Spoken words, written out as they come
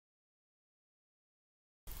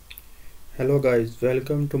Hello guys,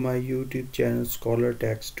 welcome to my YouTube channel Scholar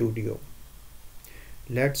Tech Studio.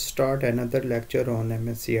 Let's start another lecture on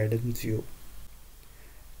MSC Adams View.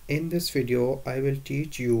 In this video, I will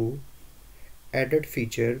teach you added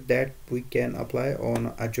feature that we can apply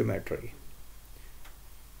on a geometry.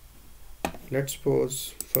 Let's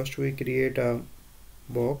suppose first we create a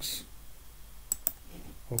box.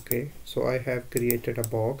 Okay, so I have created a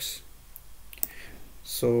box.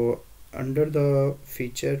 So under the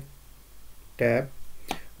feature tab,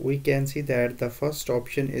 we can see that the first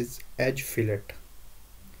option is edge fillet.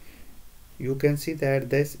 You can see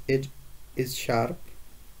that this edge is sharp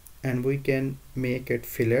and we can make it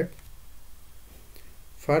fillet.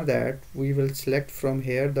 For that we will select from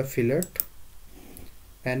here the fillet,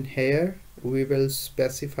 and here we will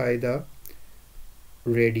specify the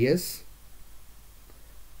radius.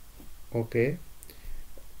 Okay,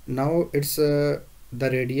 now it's the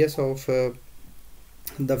radius of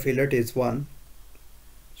the fillet is 1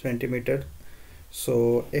 centimeter.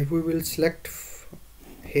 So if we will select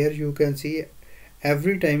here, you can see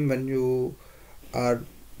every time when you are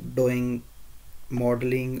doing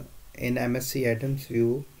modeling in MSC Adams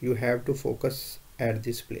View, you have to focus at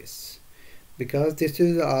this place, because this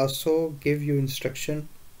is also give you instruction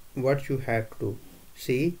what you have to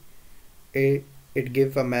see. It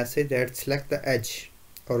gives a message that select the edge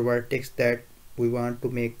or vertex that we want to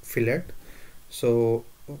make fillet. So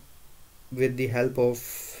with the help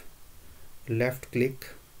of left click,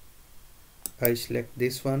 I select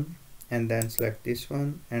this one and then select this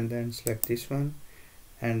one and then select this one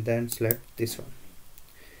and then select this one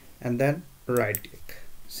and then right click.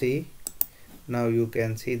 See, now you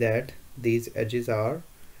can see that these edges are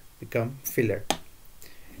become fillet.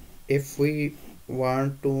 If we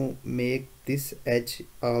want to make this edge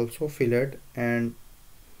also fillet and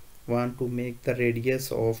want to make the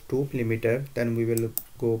radius of 2 millimeter, then we will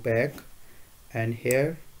go back and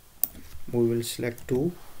here we will select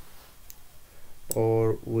 2,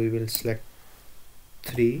 or we will select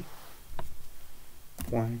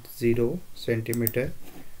 3.0 centimeter,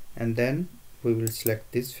 and then we will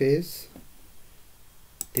select this face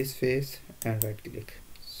and right click.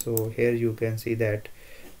 So here you can see that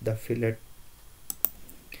the fillet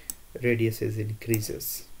radius is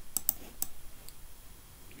increases.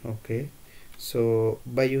 Okay, so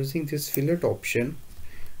by using this fillet option,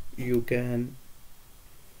 you can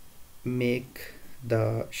make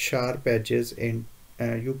the sharp edges in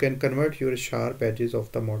you can convert your sharp edges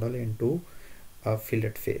of the model into a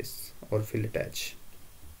fillet face or fillet edge.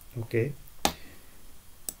 Okay,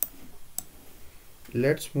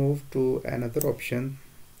 let's move to another option,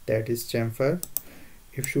 that is chamfer.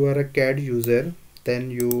 If you are a CAD user, then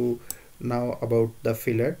you know about the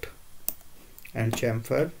fillet and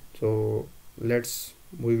chamfer. So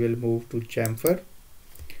we will move to chamfer,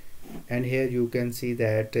 and here you can see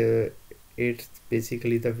that it's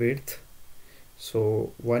basically the width.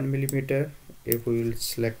 So 1 millimeter. If we will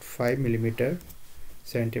select 5 millimeter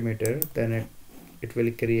centimeter, then it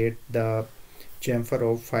will create the chamfer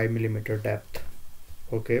of 5 millimeter depth.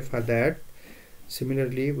 Okay, for that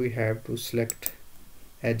similarly we have to select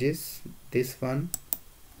edges, this one,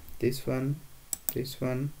 this one, this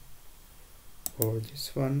one, or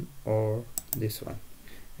this one, or this one,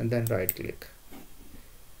 and then right click.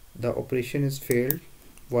 The operation is failed.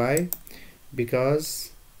 Why?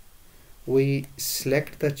 Because we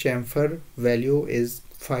select the chamfer value is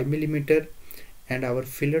 5 millimeter and our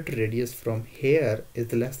fillet radius from here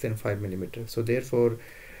is less than 5 millimeter, so therefore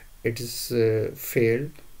it is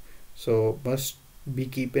failed. So must be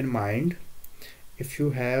keep in mind, if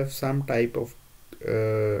you have some type of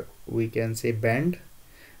we can say bend,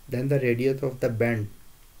 then the radius of the bend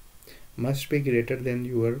must be greater than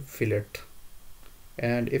your fillet.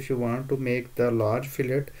 And if you want to make the large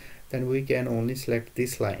fillet, then we can only select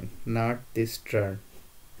this line, not this turn.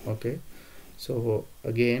 Okay, so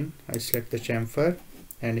again I select the chamfer,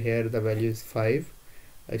 and here the value is 5.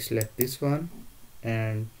 I select this one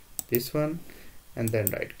and this one and then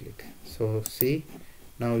right click. So see,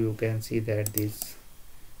 now you can see that these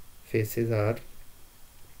faces are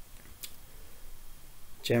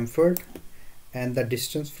chamfered, and the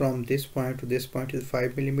distance from this point to this point is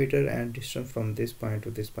 5 millimeter, and distance from this point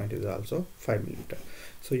to this point is also 5 millimeter.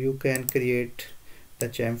 So you can create the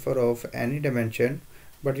chamfer of any dimension,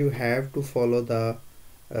 but you have to follow the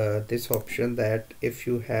this option, that if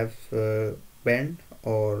you have bend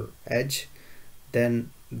or edge,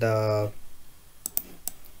 then the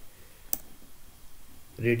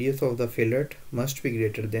radius of the fillet must be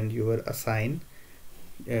greater than your assigned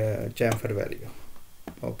chamfer value.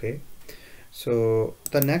 Okay, so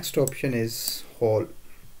the next option is hole.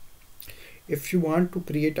 If you want to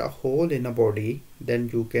create a hole in a body, then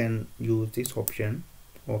you can use this option.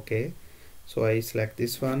 Okay, so I select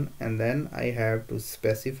this one, and then I have to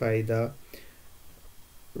specify the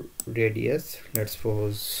radius. Let's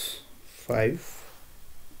suppose 5.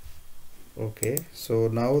 Okay, so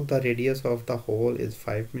now the radius of the hole is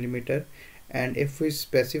 5 millimeter, and if we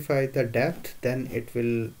specify the depth, then it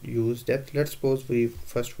will use depth. Let's suppose we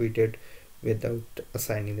did without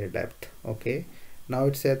assigning the depth. Okay, now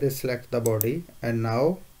it said they select the body, and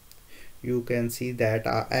now you can see that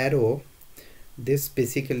arrow, this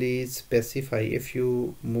basically specify, if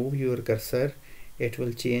you move your cursor, it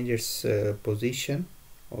will change its position,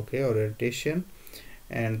 okay, or rotation,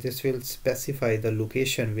 and this will specify the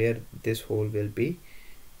location where this hole will be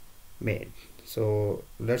made. So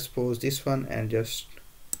let's pause this one and just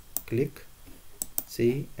click,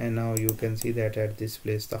 see, and now you can see that at this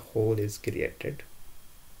place the hole is created.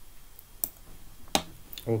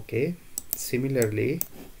 Okay, similarly,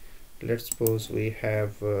 let's suppose we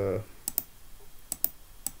have a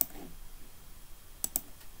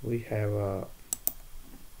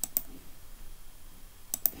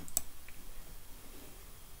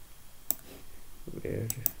where,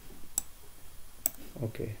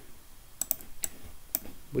 okay,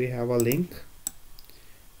 we have a link,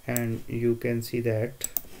 and you can see that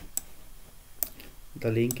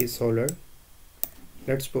the link is solid.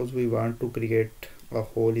 Let's suppose we want to create a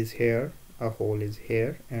hole is here, a hole is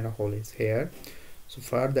here, and a hole is here. So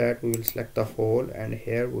for that we will select the hole, and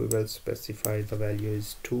here we will specify the value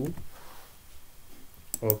is 2.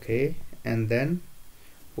 Okay, and then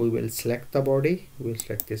we will select the body, we will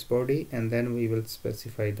select this body, and then we will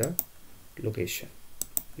specify the location.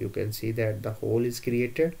 You can see that the hole is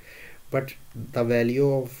created, but the value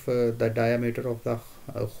of the diameter of the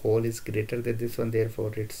hole is greater than this one,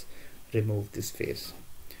 therefore it's remove this face.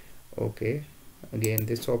 Okay, again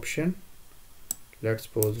this option, let's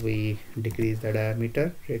suppose we decrease the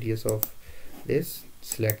diameter, radius of this,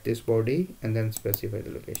 select this body, and then specify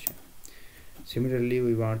the location. Similarly,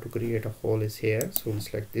 we want to create a hole is here, so we'll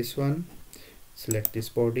select this one, select this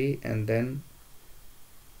body, and then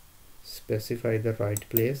specify the right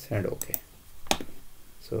place, and okay.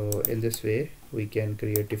 So in this way we can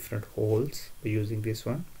create different holes by using this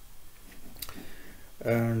one.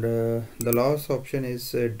 And the last option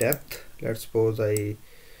is depth. Let's suppose I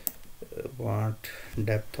want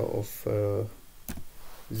depth of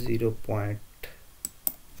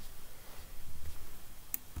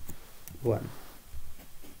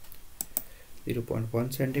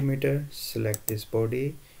 0.1 centimeter. Select this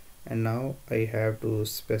body, and now I have to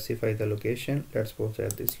specify the location. Let's suppose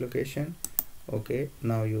at this location. Okay,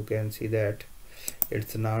 now you can see that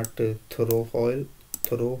it's not a thorough hole,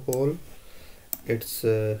 it's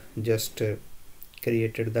just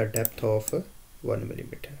created the depth of 1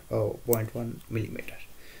 millimeter or 0.1 millimeter.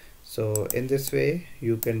 So in this way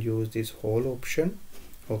you can use this hole option.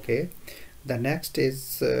 Okay, the next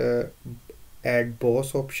is add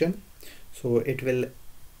boss option. So it will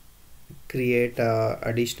create a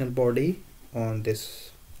additional body on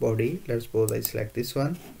this body. Let's suppose I select this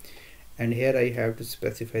one, and here I have to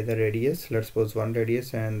specify the radius. Let's suppose 1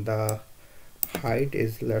 radius, and the height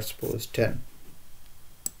is, let's suppose, 10.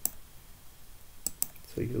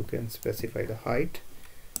 So you can specify the height,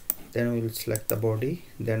 then we will select the body,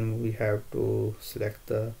 then we have to select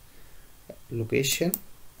the location.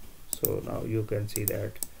 So now you can see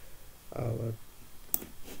that our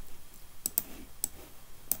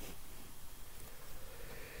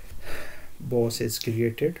boss is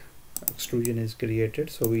created, extrusion is created,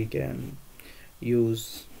 so we can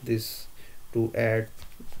use this to add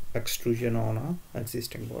extrusion on a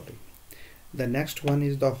existing body. The next one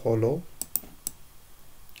is the hollow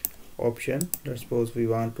option. Let's suppose we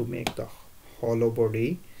want to make the hollow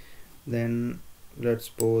body, then let's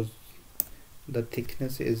suppose the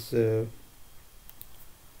thickness is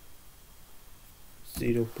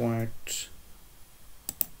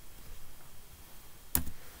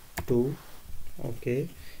 0.2. okay,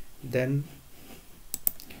 then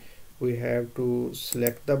we have to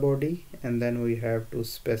select the body, and then we have to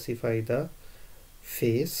specify the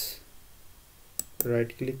face.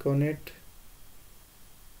 Right click on it,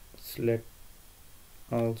 select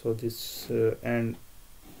also this, and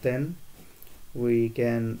then we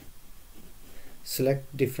can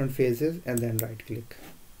select different faces and then right click.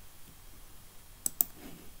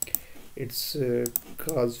 It's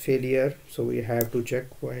cause failure, so we have to check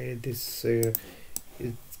why this is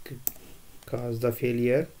cause the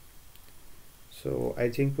failure. So I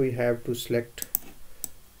think we have to select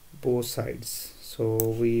both sides, so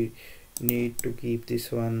we need to keep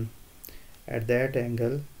this one at that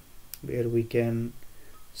angle where we can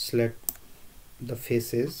select the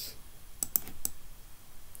faces.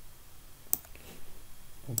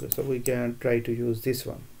 Okay, so we can try to use this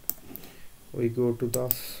one. We go to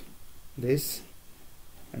this,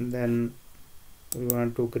 and then we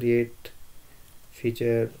want to create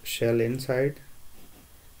feature shell inside,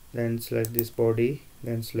 then select this body,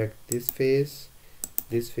 then select this face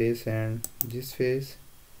and this face,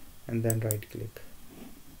 and then right click.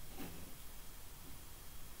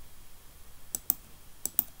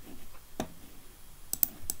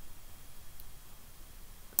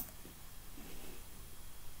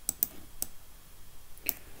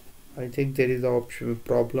 I think there is a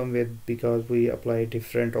problem with, because we apply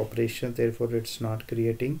different operations, therefore it's not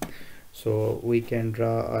creating. So we can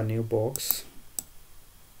draw a new box,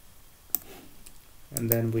 and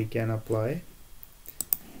then we can apply.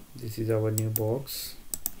 This is our new box.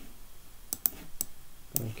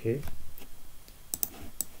 Okay,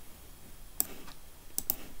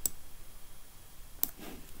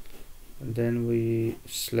 and then we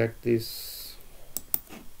select this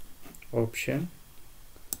option,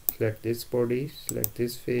 select this body, select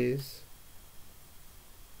this face,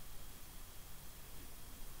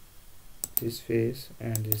 this face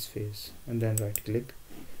and this face, and then right click.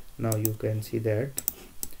 Now you can see that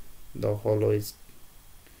the hollow is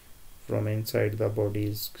from inside the body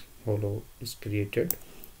is hollow is created.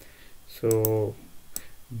 So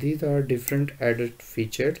these are different added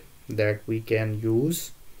features that we can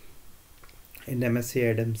use in MSC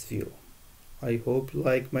Adams View. I hope you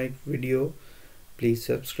like my video. Please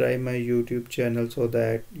subscribe my YouTube channel so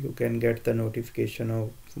that you can get the notification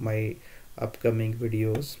of my upcoming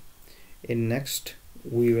videos. In next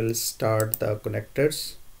we will start the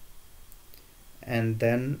connectors, and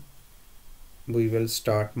then we will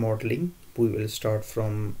start modeling. We will start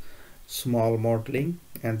from small modeling,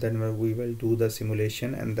 and then we will do the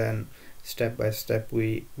simulation, and then step by step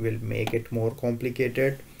we will make it more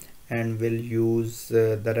complicated, and will use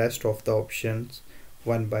the rest of the options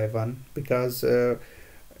one by one. Because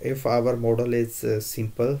if our model is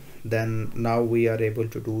simple, then now we are able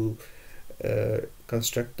to do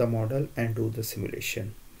construct the model and do the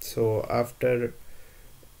simulation. So after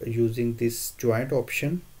using this joint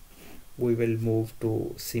option, we will move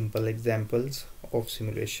to simple examples of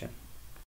simulation.